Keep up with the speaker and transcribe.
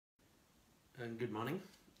And good morning.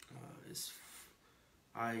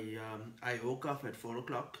 I woke up at 4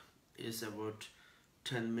 o'clock. It's about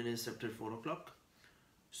 10 minutes after 4 o'clock.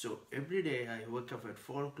 So every day I wake up at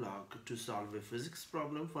 4 o'clock to solve a physics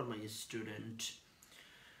problem for my student.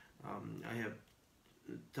 I have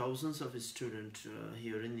thousands of students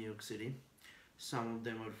here in New York City. Some of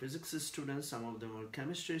them are physics students, some of them are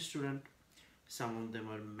chemistry students, some of them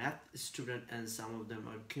are math students, and some of them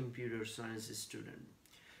are computer science students.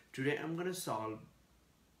 Today I'm going to solve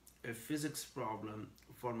a physics problem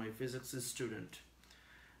for my physics student.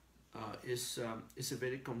 It's a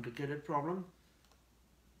very complicated problem.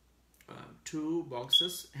 Two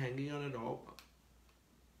boxes hanging on a rope,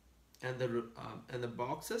 and the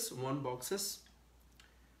boxes, one box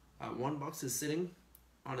is sitting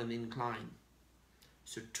on an incline.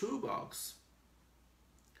 So two boxes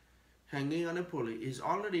hanging on a pulley is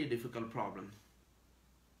already a difficult problem.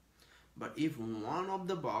 But if one of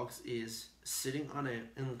the box is sitting on an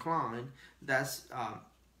incline, that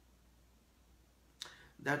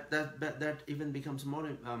even becomes more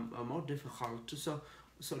difficult. So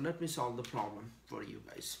let me solve the problem for you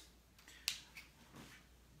guys.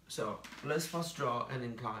 So let's first draw an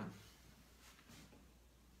incline.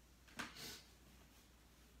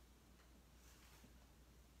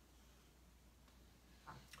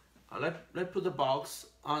 Let's put the box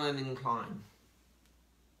on an incline.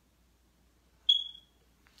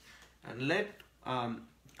 And let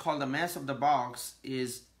call the mass of the box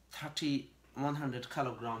is 3,100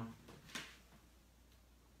 kilogram,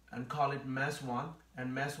 and call it mass 1,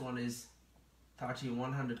 and mass 1 is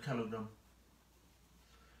 3,100 kilogram.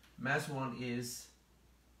 Mass 1 is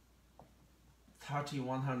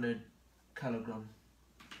 3,100 kilogram.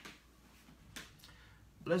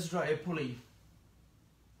 Let's draw a pulley.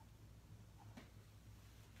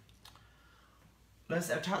 Let's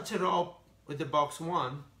attach a rope with the box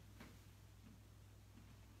 1.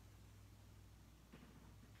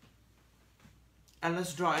 And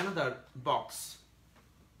let's draw another box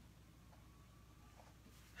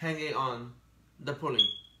hanging on the pulley.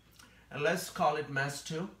 And let's call it mass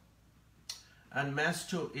 2. And mass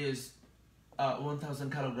 2 is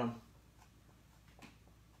 1,000 kilogram.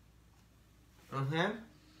 Okay.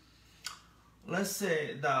 Let's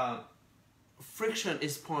say the friction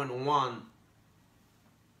is 0.1.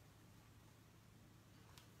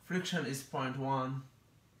 Friction is 0.1.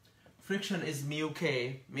 Friction is mu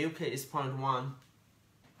k. Mu k is 0.1.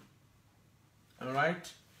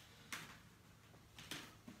 Alright,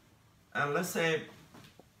 and let's say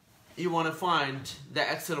you want to find the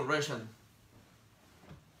acceleration,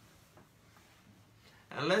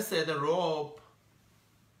 and let's say the rope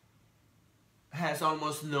has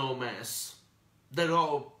almost no mass. The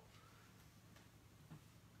rope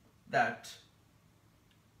that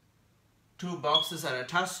two boxes are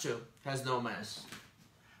attached to has no mass.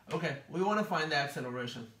 Okay, we want to find the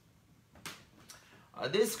acceleration.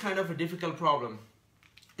 This is kind of a difficult problem,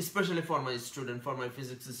 especially for my student, for my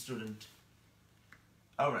physics student.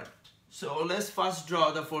 Alright, so let's first draw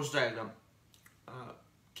the force diagram.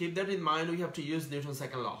 Keep that in mind, we have to use Newton's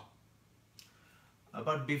second law.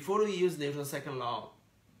 But before we use Newton's second law,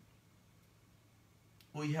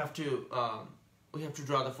 we have to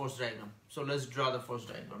draw the force diagram. So let's draw the force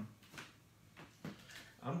diagram.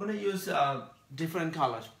 I'm going to use different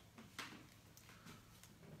colors.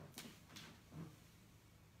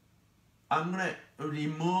 I'm going to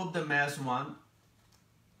remove the mass 1,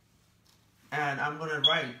 and I'm going to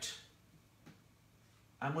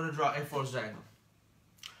draw a force diagram.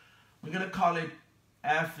 We're going to call it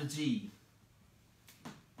FG,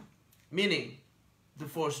 meaning the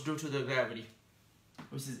force due to the gravity,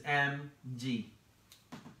 which is mg.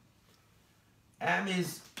 M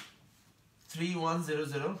is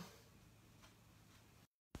 3100,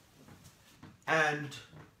 and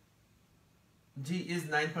G is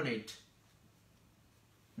 9.8.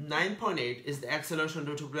 9.8 is the acceleration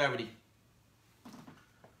due to gravity.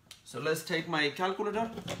 So let's take my calculator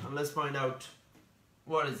and let's find out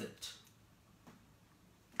what is it.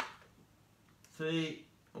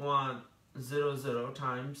 3100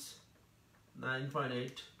 times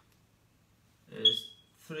 9.8 is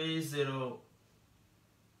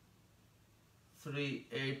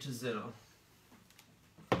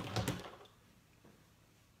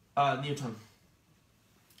 30380 Newton.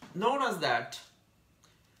 Notice that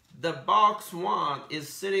the box 1 is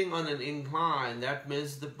sitting on an incline. That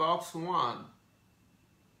means the box 1,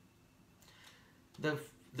 the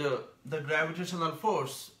gravitational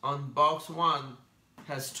force on box 1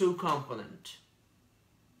 has two components.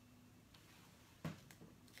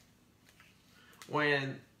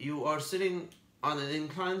 When you are sitting on an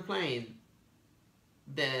inclined plane,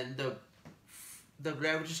 then the the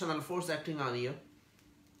gravitational force acting on you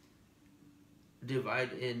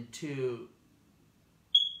divide in two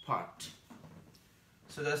parts.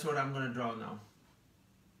 So that's what I'm going to draw now.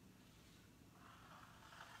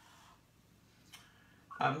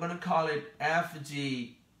 I'm going to call it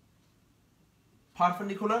FG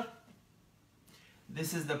perpendicular.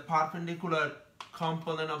 This is the perpendicular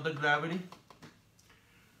component of the gravity.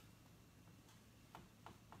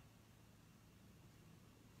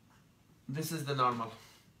 This is the normal.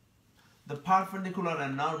 The perpendicular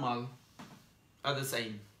and normal are the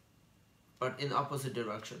same, but in opposite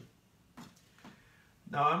direction.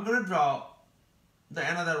 Now I'm going to draw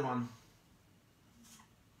another one.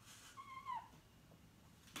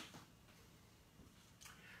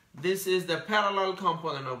 This is the parallel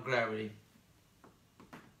component of gravity.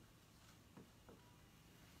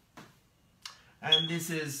 And this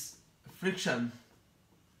is friction.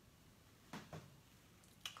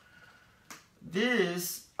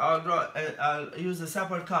 This I'll use a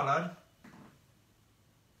separate color.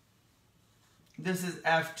 This is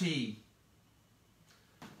Ft.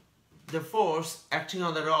 The force acting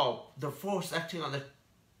on the rope, the force acting on the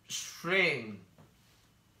string.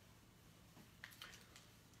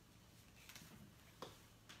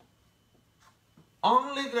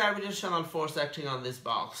 Only gravitational force acting on this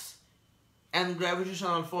box, and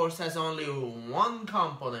gravitational force has only one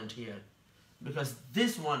component here, because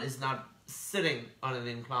this one is not sitting on an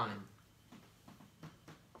incline.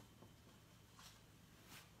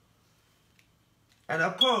 And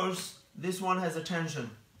of course, this one has a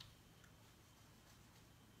tension.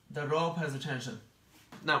 The rope has a tension.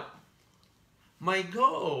 Now, my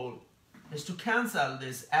goal is to cancel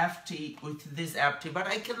this Ft with this Ft, but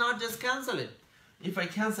I cannot just cancel it. If I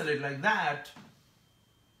cancel it like that,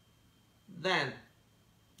 then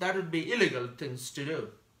that would be illegal things to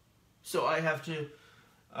do. So I have to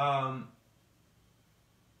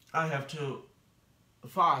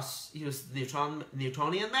first use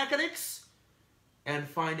Newtonian mechanics and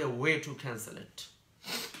find a way to cancel it.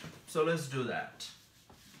 So let's do that.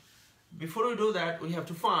 Before we do that, we have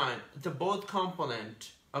to find the both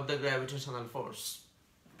component of the gravitational force.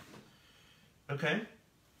 Okay?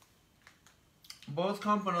 Both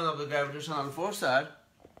components of the gravitational force are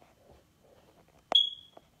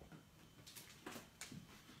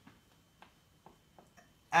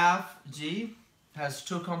Fg, has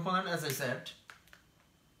two components, as I said.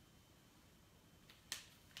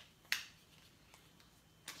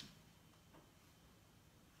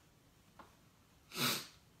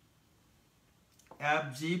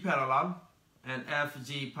 Fg parallel and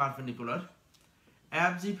Fg perpendicular.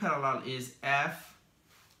 Fg parallel is Fg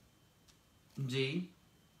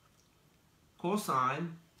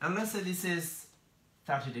cosine, and let's say this is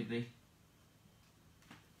 30 degree.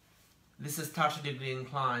 This is 30 degree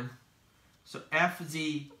incline. So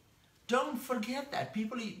Fg, don't forget that.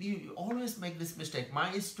 People, you always make this mistake.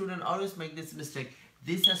 My student always make this mistake.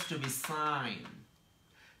 This has to be sine.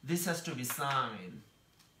 This has to be sine.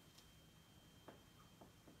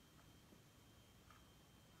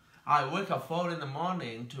 I wake up 4 in the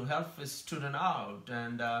morning to help a student out,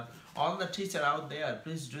 and all the teacher out there,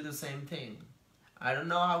 please do the same thing. I don't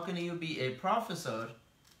know how can you be a professor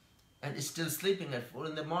and still sleeping at 4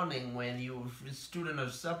 in the morning when your student are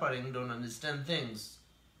suffering, don't understand things.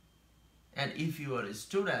 And if you are a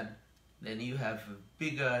student, then you have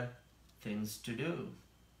bigger things to do.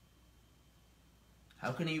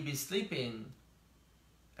 How can you be sleeping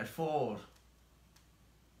at 4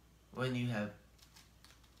 when you have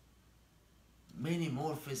many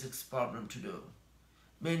more physics problems to do,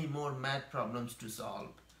 many more math problems to solve,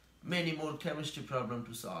 many more chemistry problems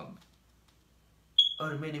to solve,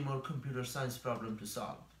 or many more computer science problems to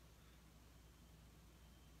solve?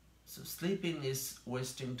 So sleeping is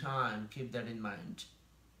wasting time, keep that in mind.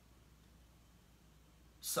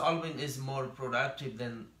 Solving is more productive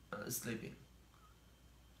than sleeping.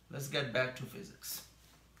 Let's get back to physics.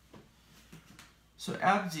 So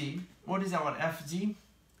Fg, what is our Fg?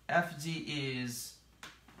 Fg is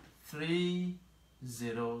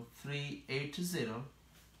 30380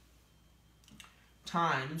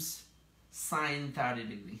 times sine 30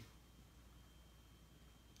 degree.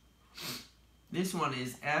 This one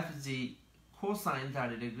is Fg cosine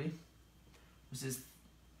 30 degree, which is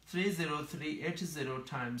 30380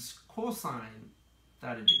 times cosine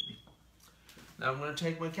 30 degree. Now I'm going to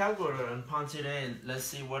take my calculator and punch it in. Let's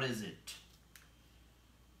see what is it.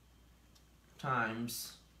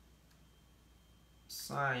 Times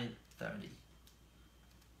sine 30.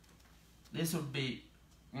 This would be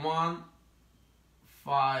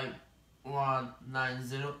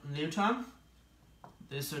 15190 Newton.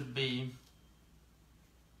 This would be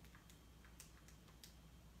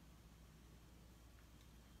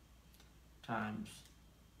times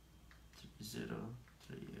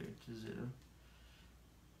 30380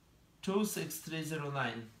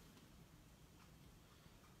 26309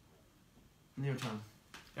 Newton.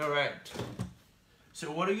 Alright,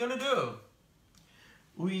 so what are you gonna do?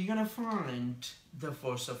 We're gonna find the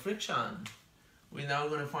force of friction. We're now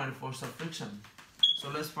gonna find force of friction. So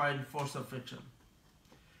let's find force of friction.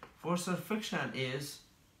 Force of friction is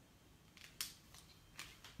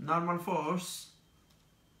normal force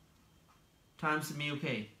times mu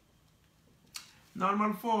k.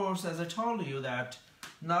 Normal force, as I told you, that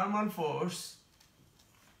normal force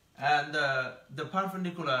and the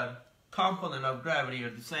perpendicular component of gravity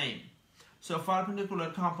are the same. So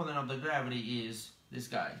perpendicular component of the gravity is this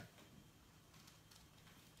guy.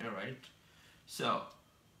 Alright, so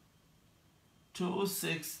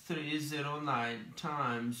 26309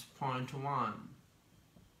 times 0.1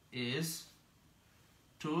 is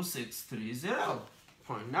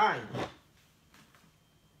 2630.9.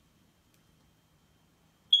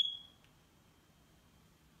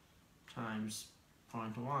 Times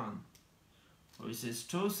 0.1, which is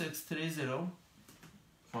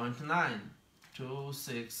 2630.9.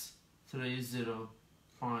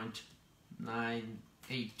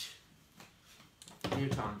 2630.98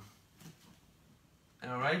 Newton.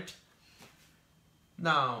 Alright,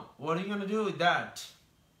 now what are you gonna do with that?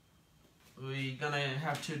 We're gonna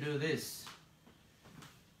have to do this.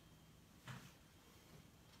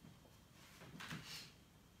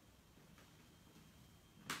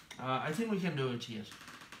 I think we can do it here.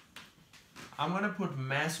 I'm gonna put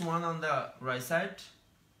mass 1 on the right side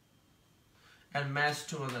and mass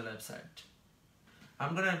 2 on the left side.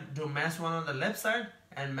 I'm gonna do mass 1 on the left side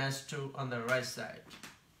and mass 2 on the right side.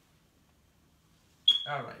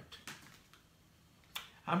 Alright.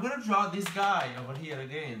 I'm gonna draw this guy over here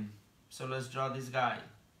again. So let's draw this guy.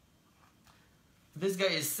 This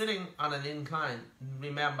guy is sitting on an incline.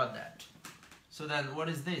 Remember that. So then what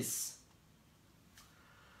is this?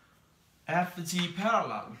 FG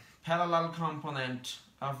parallel component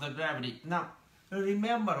of the gravity. Now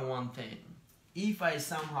remember one thing. If I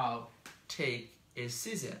somehow take a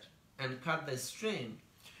scissor and cut the string,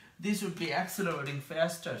 this would be accelerating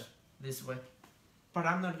faster this way. But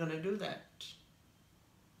I'm not going to do that.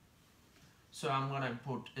 So I'm going to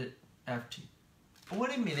put it Ft.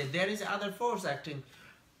 Wait a minute, there is other force acting,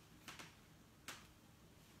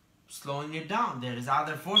 slowing it down. There is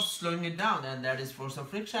other force slowing it down, and that is force of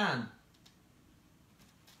friction.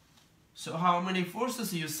 So how many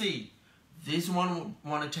forces you see? This one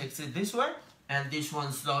want to take it this way, and this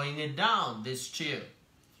one slowing it down, this two.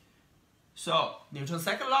 So Newton's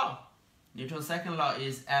second law. Newton's second law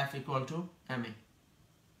is F equal to ma.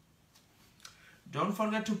 Don't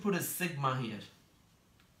forget to put a sigma here.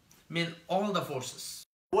 Mean all the forces.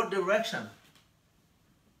 What direction?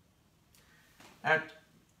 At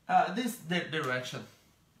this direction.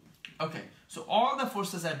 Okay, so all the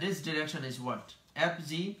forces at this direction is what?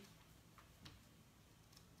 Fg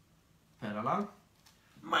parallel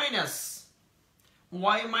minus.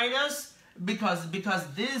 Why minus? Because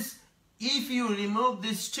this, if you remove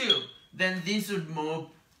this two, then this would move.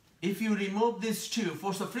 If you remove this two,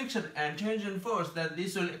 force of friction and tangent force, then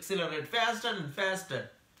this will accelerate faster and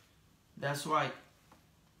faster. That's why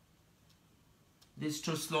this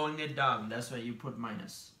two slowing it down. That's why you put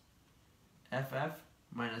minus. FF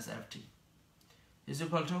minus FT is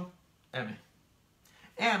equal to MA.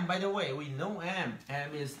 M, by the way, we know M.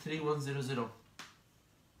 M is 3100.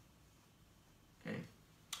 Okay.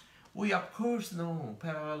 We of course know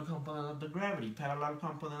parallel component of the gravity. Parallel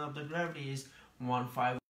component of the gravity is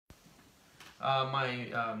 1.5.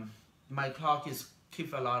 My clock is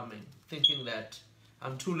keep alarming, thinking that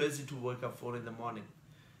I'm too lazy to wake up 4 in the morning.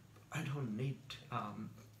 I don't need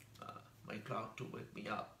my clock to wake me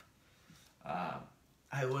up.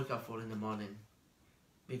 I wake up 4 in the morning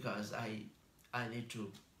because I need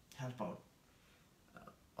to help out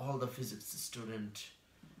all the physics students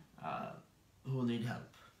who need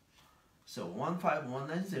help. So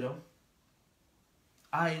 15190.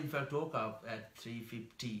 I in fact woke up at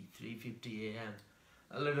 3:50 a.m.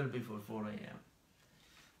 a little before 4 a.m.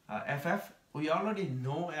 FF, we already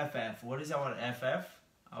know FF. What is our FF?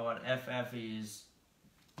 Our FF is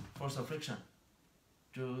force of friction,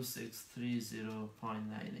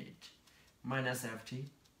 2630.98 minus FT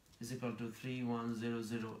is equal to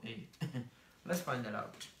 31008. Let's find that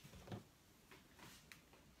out.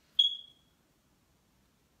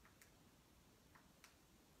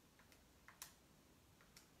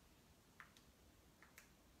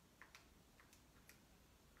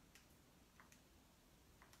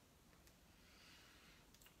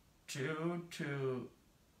 Two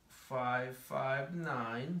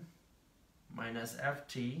 559 minus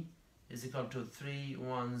ft is equal to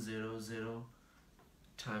 3100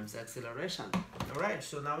 times acceleration. All right,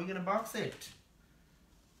 so now we're gonna box it.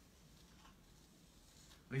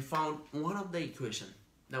 We found one of the equation.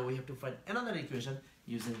 Now we have to find another equation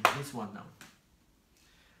using this one now.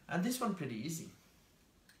 And this one pretty easy.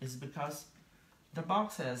 It's because the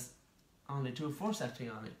box has only two forces acting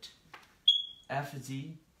on it,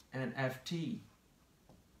 Fg and Ft.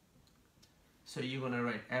 So you're gonna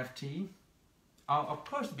write Ft. Of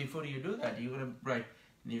course, before you do that, you're gonna write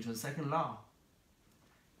Newton's second law.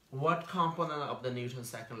 What component of the Newton's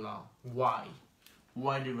second law? Y.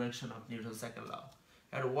 Y direction of Newton's second law.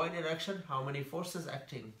 At y direction, how many forces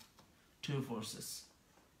acting? Two forces.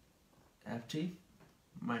 Ft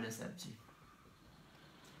minus Fg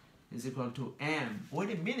is equal to m.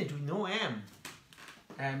 Wait a minute, we know m.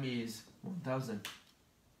 M is 1000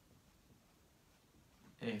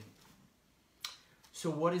 A. So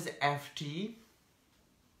what is Ft?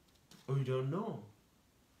 We don't know.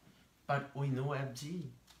 But we know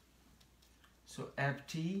Fg. So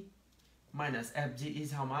Ft minus Fg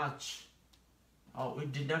is how much? Oh, we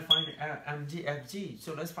did not find Fg.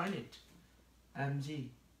 So let's find it. Mg.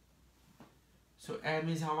 So m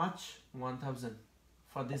is how much? 1000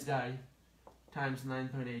 for this guy times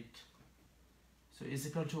 9.8. So it's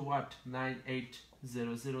equal to what?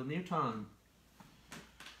 9800 Newton.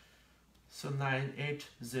 So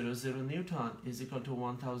 9800 Newton is equal to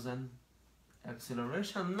 1000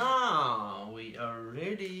 acceleration. Now we are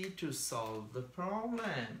ready to solve the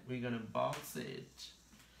problem. We're gonna box it.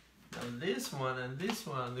 Now this one and this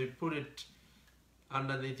one, we put it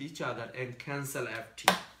underneath each other and cancel Ft.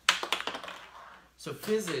 So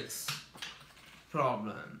physics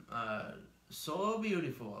problem so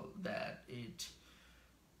beautiful that it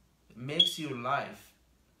makes your life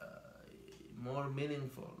more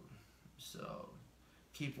meaningful. So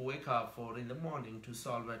wake up 4 in the morning to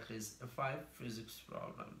solve at least 5 physics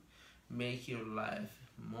problem. Make your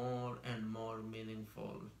life more and more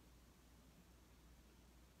meaningful.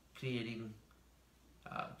 Creating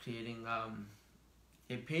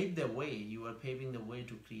pave the way. You are paving the way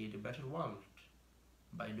to create a better world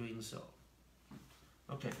by doing so.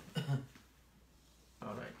 Okay.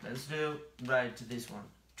 All right, let's write this one.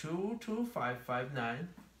 22559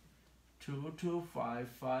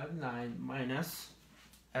 22559 minus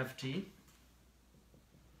Ft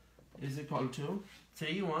is equal to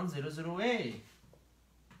 3100A.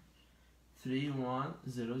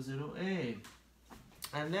 3100A.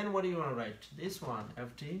 And then what do you want to write? This one,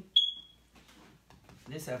 Ft,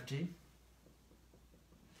 this Ft,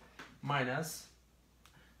 minus,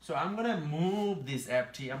 so I'm going to move this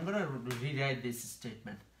Ft, I'm going to rewrite this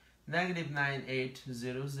statement. Negative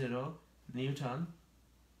 9800 Newton,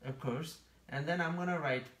 of course, and then I'm going to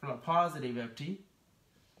write positive Ft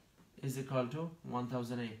is equal to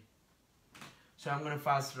 1000A. So I'm going to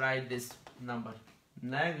first write this number,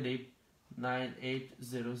 negative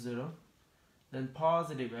 9800, then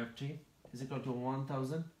positive Ft is equal to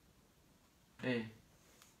 1000 A.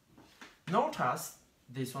 Notice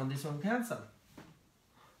this one cancel.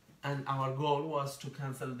 And our goal was to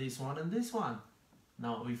cancel this one and this one.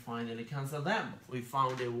 Now we finally cancel them. We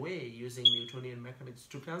found a way using Newtonian mechanics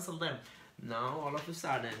to cancel them. Now all of a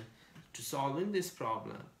sudden, to solving this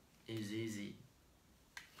problem is easy.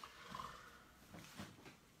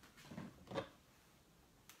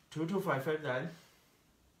 Two two five five nine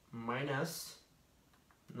minus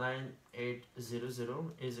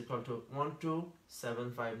 9800 is equal to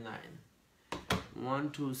 12759.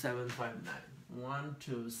 12759.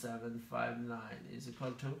 12759 is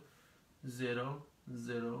equal to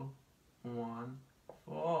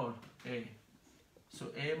 0014A.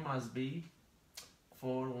 So A must be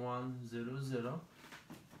 4100.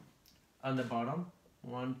 On the bottom,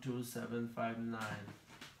 12759.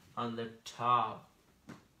 On the top,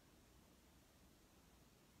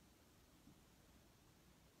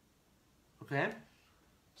 okay,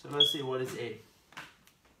 so let's see what is A.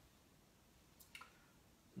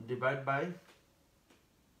 Divide by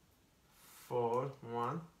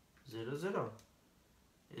 4100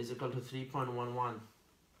 is equal to 3.11.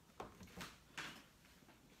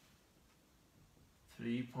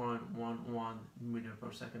 3.11 meter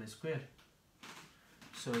per second squared.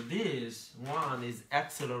 So this one is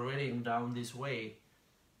accelerating down this way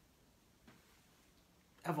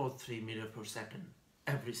about 3 meters per second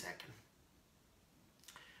every second.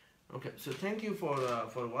 Okay, so thank you for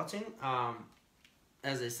watching.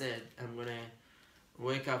 As I said, I'm gonna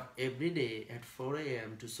wake up every day at 4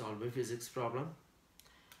 a.m. to solve a physics problem.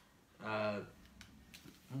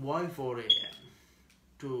 Why 4 a.m.?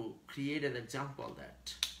 To create an example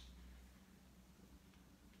that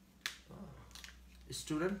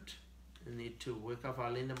student need to wake up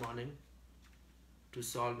early in the morning to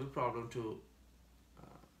solve a problem, to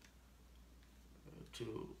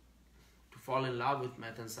fall in love with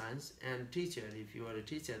math and science. And teacher, if you are a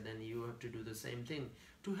teacher, then you have to do the same thing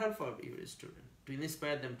to help out your student, to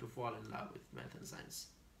inspire them to fall in love with math and science.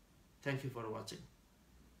 Thank you for watching.